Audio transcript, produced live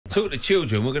Talk to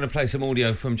children. We're going to play some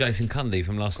audio from Jason Cundy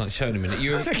from last night's show in a minute.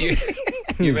 You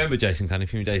remember Jason Cundy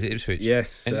from your days at Ipswich?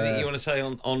 Yes. Anything you want to say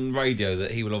on radio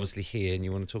that he will obviously hear and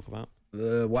you want to talk about?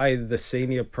 The way the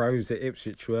senior pros at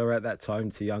Ipswich were at that time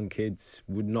to young kids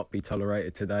would not be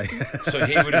tolerated today. So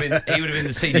he would have been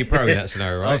the senior pro in that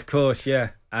scenario, right? Of course, yeah.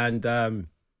 And I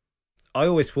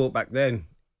always thought back then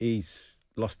he's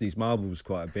lost his marbles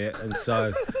quite a bit, and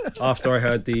so after I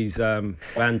heard these Van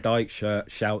Dijk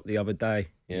shout the other day,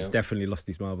 he's definitely lost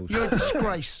his marbles. You're a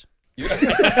disgrace. We're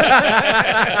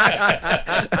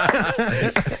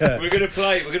going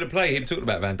to play him talking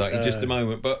about Van Dijk in just a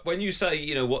moment. But when you say,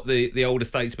 you know, what the older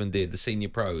statesmen did, the senior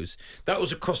pros, that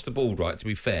was across the board, right? To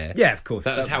be fair, yeah, of course,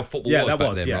 that's how football was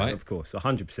back then, right? Of course,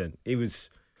 100%. He was.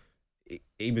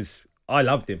 I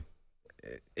loved him,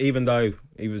 even though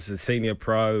he was a senior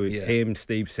pro. It's him,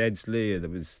 Steve Sedgley, there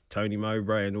was Tony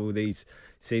Mowbray, and all these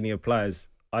senior players.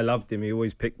 I loved him. He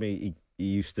always picked me. He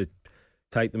used to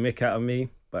take the mick out of me,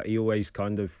 but he always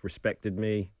kind of respected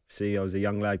me. See, I was a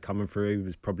young lad coming through. He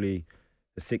was probably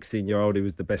a 16-year-old. He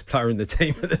was the best player in the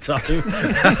team at the time.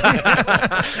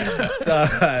 So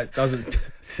it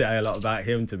doesn't say a lot about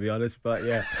him, to be honest. But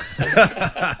yeah,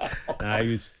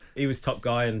 he was top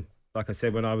guy. And like I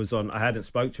said, when I was on, I hadn't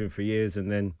spoke to him for years.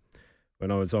 And then when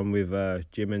I was on with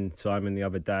Jim and Simon the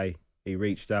other day, he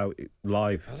reached out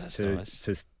live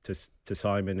to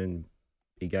Simon, and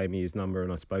he gave me his number,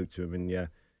 and I spoke to him, and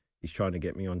he's trying to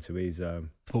get me onto his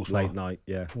late night.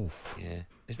 Yeah.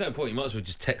 There's no point. You might as well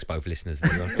just text both listeners.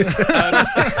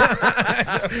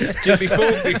 Just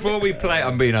before we play,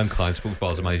 I'm being unkind. Sports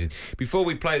Bar's amazing. Before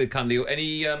we play the Cundy,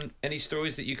 any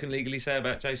stories that you can legally say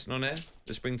about Jason on air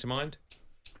that spring to mind?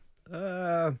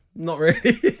 Not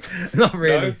really. Not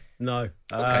really. No.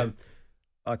 Okay.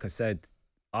 Like I said,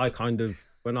 I kind of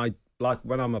when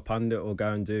I'm a pundit or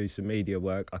go and do some media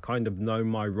work, I kind of know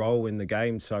my role in the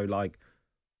game. So like,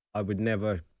 I would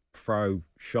never throw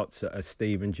shots at a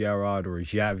Steven Gerrard or a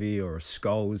Xavi or a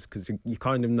Scholes, because you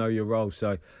kind of know your role.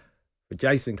 So for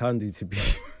Jason Cundy to be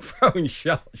throwing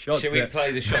shots Shall we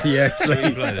play the shot? Yes,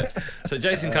 please. So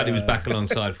Jason Cundy was back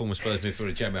alongside former Spurs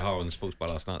midfielder Jamie O'Hara on the Sports Bar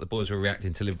last night. The boys were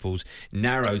reacting to Liverpool's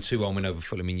narrow 2-1 win over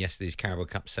Fulham in yesterday's Carabao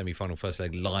Cup semi-final first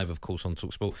leg, live, of course, on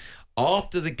talkSPORT.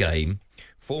 After the game,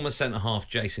 former centre-half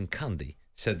Jason Cundy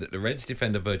said that the Reds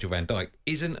defender Virgil van Dijk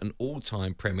isn't an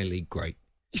all-time Premier League great.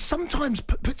 He sometimes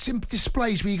puts in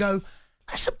displays where you go,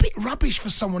 that's a bit rubbish for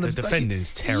someone. The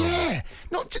defending's terrible. Yeah.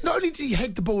 Not only does he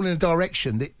head the ball in a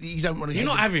direction that you don't want to. You're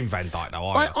not having Van Dijk, though,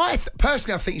 are you?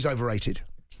 Personally, I think he's overrated.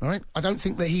 All right, I don't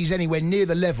think that he's anywhere near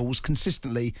the levels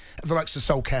consistently of the likes of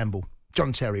Sol Campbell,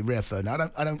 John Terry, Rio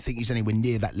Ferdinand. I don't think he's anywhere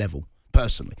near that level.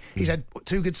 Personally, he's had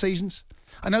 2 good seasons.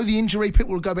 I know the injury.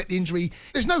 People will go about the injury.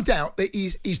 There's no doubt that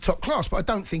he's top class, but I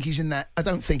don't think he's in that. I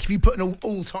don't think if you put an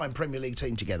all-time Premier League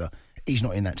team together, he's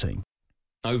not in that team.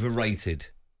 Overrated,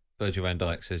 Virgil van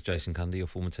Dijk, says Jason Cundy, your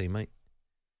former teammate.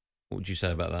 What would you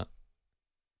say about that?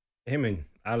 Him and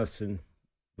Alisson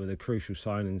were the crucial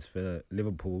signings for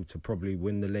Liverpool to probably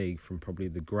win the league from probably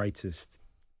the greatest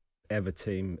ever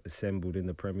team assembled in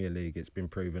the Premier League. It's been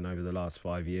proven over the last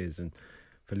 5 years. And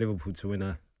for Liverpool to win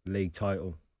a league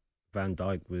title, Van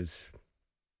Dijk was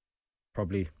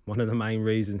probably one of the main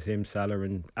reasons. Him, Salah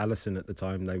and Alisson at the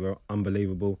time, they were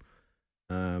unbelievable.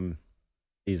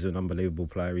 He's an unbelievable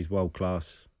player. He's world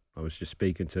class. I was just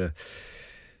speaking to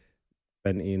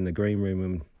Benty in the green room,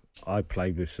 and I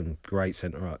played with some great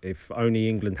centre-halves. If only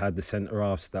England had the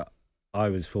centre-halves that I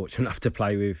was fortunate enough to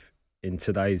play with in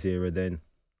today's era, then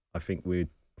I think we'd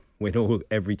win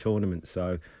every tournament.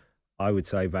 So I would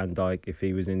say Van Dijk, if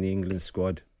he was in the England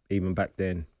squad, even back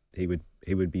then, he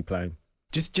would be playing.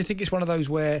 Do you think it's one of those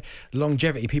where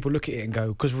longevity, people look at it and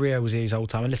go, because Rio was here his whole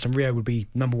time, and listen, Rio would be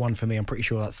number one for me, I'm pretty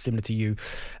sure that's similar to you.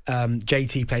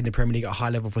 JT played in the Premier League at a high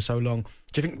level for so long.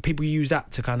 Do you think people use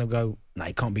that to kind of go, nah,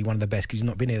 he can't be one of the best because he's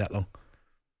not been here that long?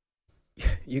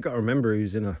 You got to remember he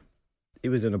was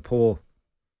in a poor,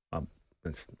 I'm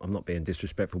not being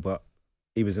disrespectful, but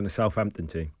he was in a Southampton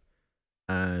team.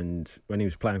 And when he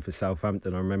was playing for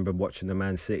Southampton, I remember watching the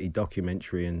Man City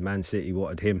documentary, and Man City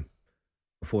wanted him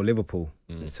before Liverpool.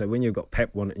 So when you've got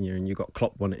Pep wanting you and you've got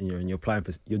Klopp wanting you and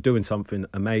you're doing something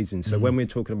amazing. So when we're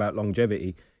talking about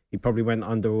longevity, he probably went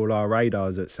under all our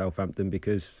radars at Southampton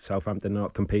because Southampton are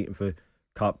not competing for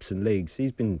cups and leagues.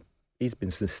 He's been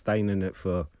sustaining it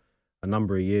for a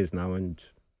number of years now. And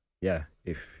yeah,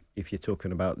 if you're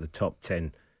talking about the top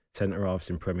 10 centre-halves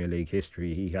in Premier League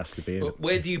history, he has to be in it.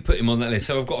 Where do you put him on that list?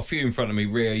 So I've got a few in front of me.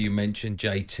 Rio, you mentioned,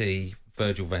 JT,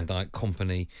 Virgil van Dijk,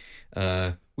 Kompany.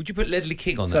 Would you put Ledley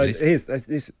King on that list?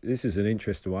 This is an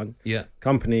interesting one. Yeah.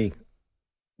 Kompany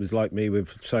was like me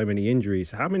with so many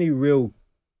injuries. How many real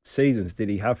seasons did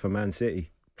he have for Man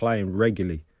City playing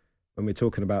regularly when we're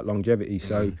talking about longevity?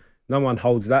 So no one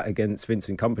holds that against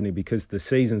Vincent Kompany, because the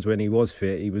seasons when he was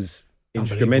fit, he was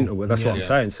instrumental. Well, that's what I'm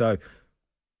saying. So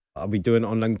are we doing it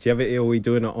on longevity, or are we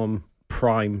doing it on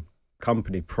prime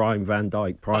Kompany, prime Van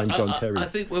Dijk, prime John Terry? I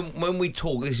think when we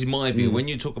talk, this is my view, when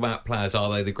you talk about players,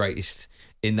 are they the greatest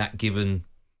in that given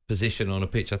position on a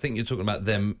pitch? I think you're talking about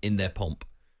them in their pomp.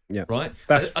 Yeah. Right?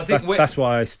 That's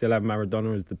why I still have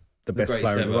Maradona as the best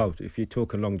player in the world. If you're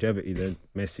talking longevity, then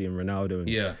Messi and Ronaldo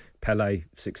and Pele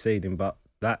succeeding. But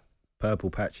that purple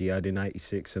patch he had in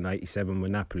 86 and 87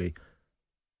 with Napoli,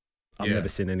 I've never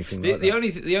seen anything like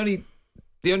that.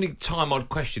 The only time I'd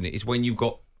question it is when you've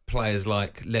got players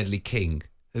like Ledley King,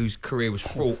 whose career was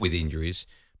fraught with injuries.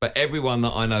 But everyone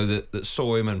that I know that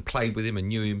saw him and played with him and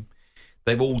knew him,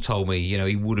 they've all told me,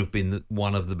 he would have been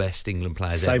one of the best England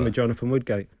players ever. Same with Jonathan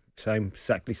Woodgate.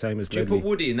 Exactly same as Ledley. Do you put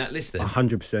Woody in that list then?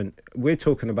 100%. We're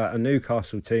talking about a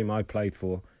Newcastle team I played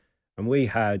for, and we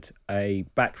had a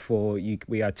back four.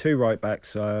 We had two right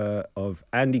backs of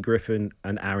Andy Griffin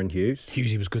and Aaron Hughes.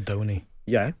 Hughesy was good though, wasn't he?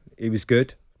 Yeah, he was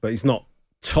good, but he's not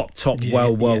top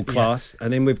world class.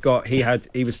 And then we've got he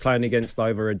was playing against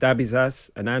either a Dabizas,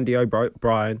 an Andy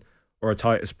O'Brien, or a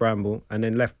Titus Bramble. And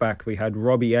then left back we had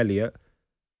Robbie Elliott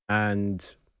and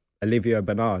Olivier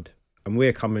Bernard. And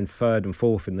we're coming third and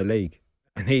fourth in the league.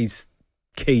 And he's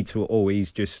key to it all.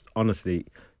 He's just, honestly,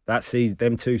 that season,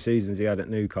 them 2 seasons he had at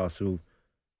Newcastle,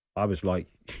 I was like,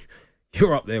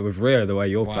 you're up there with Rio the way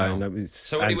you're playing. That was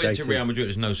so when he went to Real Madrid, it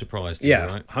was no surprise to you,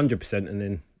 right? 100%. And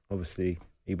then, obviously,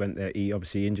 he went there. He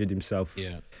obviously injured himself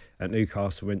at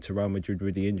Newcastle, went to Real Madrid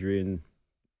with the injury, and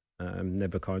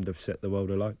never kind of set the world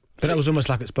alight. But that was almost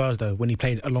like at Spurs, though, when he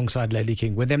played alongside Ledley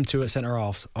King, with them two at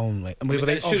centre-halves only. And they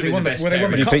won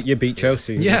the cup. You beat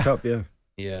Chelsea in the cup,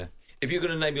 Yeah. If you're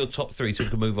going to name your top 3 so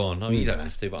we can move on, I mean, you don't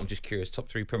have to, but I'm just curious. Top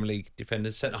 3 Premier League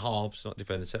defenders, centre-halves, not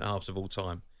defenders, centre-halves of all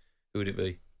time. Who would it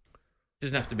be?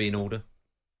 Doesn't have to be in order.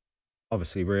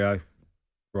 Obviously, Rio,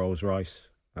 Rolls-Royce,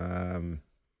 Tony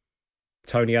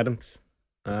Adams.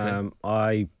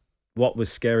 What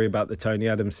was scary about the Tony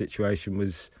Adams situation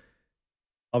was,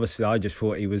 obviously, I just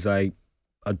thought he was a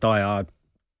diehard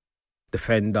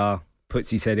defender, puts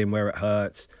his head in where it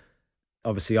hurts.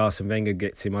 Obviously, Arsene Wenger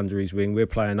gets him under his wing. We're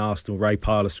playing Arsenal. Ray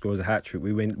Parlour scores a hat-trick.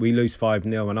 We win. We lose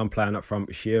 5-0, and I'm playing up front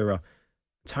with Shearer.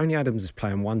 Tony Adams is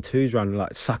playing 1-2s running,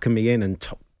 like sucking me in and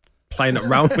playing it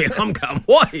round me. And I'm going,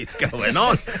 what is going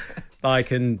on?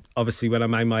 And obviously, when I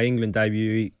made my England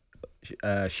debut,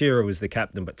 Shearer was the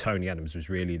captain, but Tony Adams was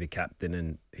really the captain,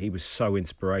 and he was so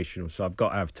inspirational. So I've got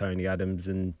to have Tony Adams,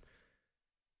 and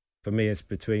for me, it's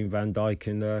between Van Dijk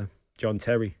and John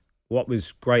Terry. What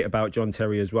was great about John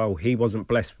Terry as well, he wasn't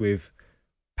blessed with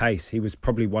pace. He was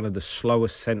probably one of the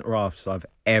slowest centre-halves I've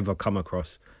ever come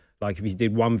across. Like, if you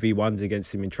did 1v1s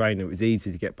against him in training, it was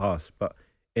easy to get past. But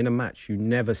in a match, you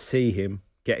never see him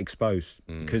get exposed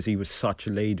because he was such a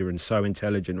leader and so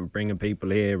intelligent and bringing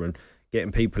people here and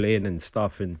getting people in and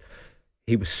stuff. And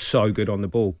he was so good on the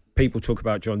ball. People talk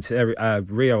about John Terry,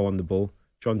 Rio on the ball.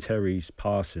 John Terry's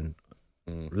passing.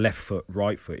 Left foot,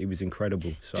 right foot, he was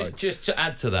incredible. So just to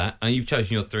add to that, and you've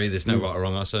chosen your 3, there's no right or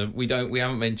wrong answer. We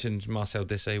haven't mentioned Marcel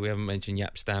Desailly, we haven't mentioned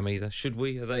Jaap Stam either. Should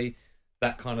we? Are they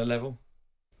that kind of level?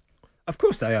 Of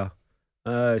course they are.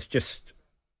 It's just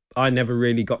I never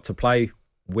really got to play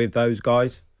with those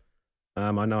guys.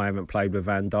 I know I haven't played with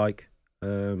Van Dijk,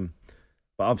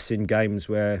 but I've seen games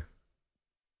where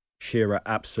Shearer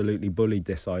absolutely bullied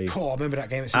Desailly. Oh, I remember that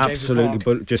game at St James's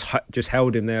Park. Just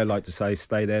held him there, like to say,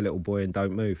 stay there, little boy, and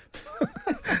don't move.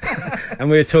 And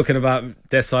we were talking about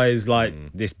Desailly's like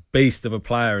this beast of a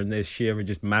player, and there's Shearer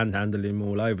just manhandling him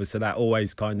all over. So that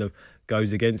always kind of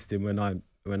goes against him when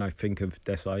I think of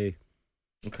Desailly.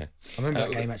 Okay, I remember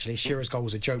that game actually. Shearer's goal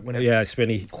was a joke when it's when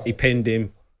he pinned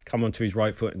him, come onto his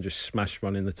right foot, and just smashed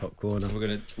one in the top corner.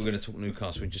 We're gonna talk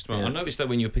Newcastle in just a moment. I noticed that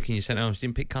when you were picking your centre halves, you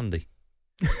didn't pick Cundy.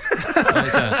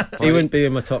 He wouldn't be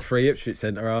in my top 3 Ipswich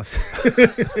centre halves. I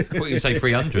thought you'd say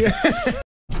 300.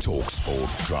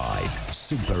 talkSPORT Drive,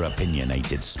 super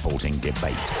opinionated sporting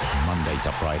debate, Monday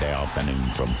to Friday afternoon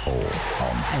from 4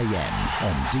 on AM,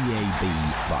 on DAB,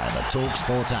 via the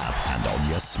talkSPORT app, and on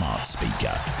your smart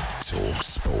speaker.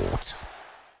 talkSPORT.